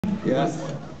Yes.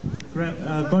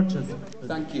 Gorgeous.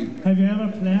 Thank you. Have you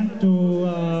ever planned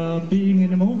to being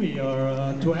in a movie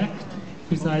or to act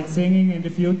besides singing in the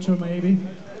future, maybe?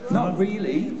 Not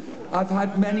really. I've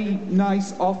had many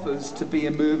nice offers to be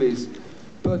in movies,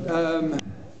 but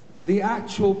the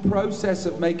actual process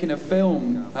of making a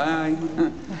film,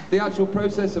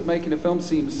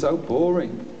 seems so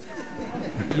boring.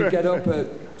 You get up at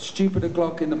stupid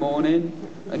o'clock in the morning,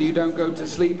 and you don't go to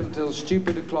sleep until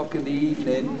stupid o'clock in the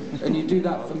evening, and you do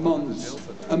that for months,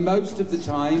 and most of the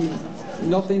time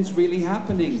nothing's really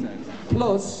happening.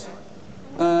 Plus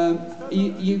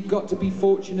you've got to be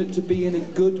fortunate to be in a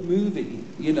good movie.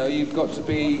 You know, you've got to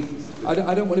be, I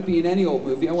don't want to be in any old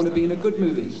movie, I want to be in a good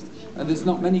movie, and there's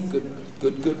not many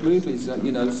good movies,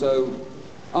 you know, so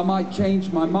I might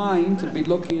change my mind and be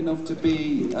lucky enough to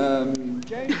be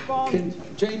James Bond.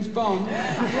 James Bond?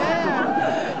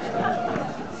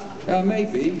 Yeah.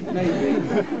 Maybe.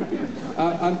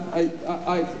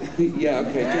 Yeah,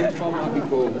 okay, James Bond might be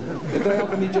cool. If they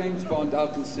offer me James Bond, I'll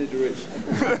consider it.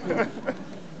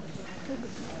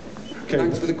 Okay.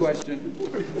 Thanks for the question.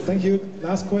 Thank you.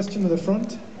 Last question at the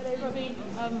front. Hello, Robbie.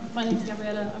 My name's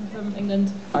Gabriella. I'm from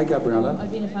England. Hi, Gabriella.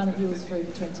 I've been a fan of yours for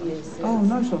over 20 years. So oh,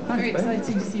 nice one. Thanks, very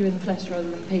exciting to see you in the flesh rather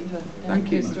than paper.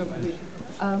 Thank you.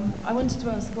 I wanted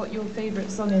to ask what your favourite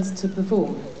song is to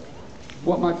perform.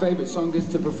 What my favourite song is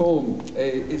to perform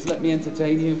is "Let Me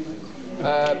Entertain You,"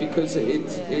 because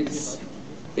it's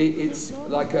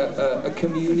like a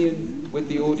communion with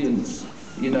the audience.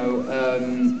 You know,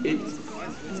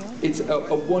 it's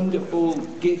a wonderful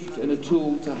gift and a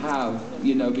tool to have.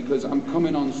 You know, because I'm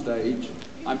coming on stage,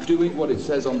 I'm doing what it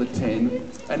says on the tin,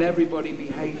 and everybody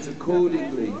behaves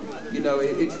accordingly. You know,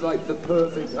 it's like the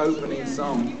perfect opening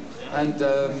song, and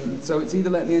so it's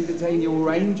either "Let Me Entertain You" or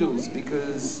 "Angels,"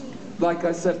 because, like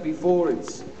I said before,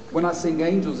 when I sing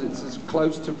Angels, it's as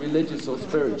close to religious or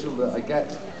spiritual that I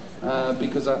get,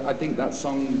 because I think that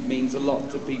song means a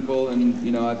lot to people, and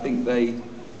you know, I think they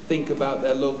think about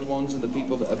their loved ones and the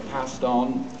people that have passed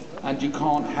on, and you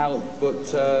can't help but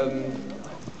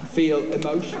feel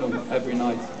emotional every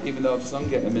night, even though I've sung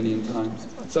it a million times.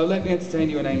 So "Let Me Entertain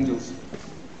You" and "Angels."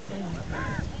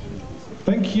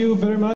 Thank you very much.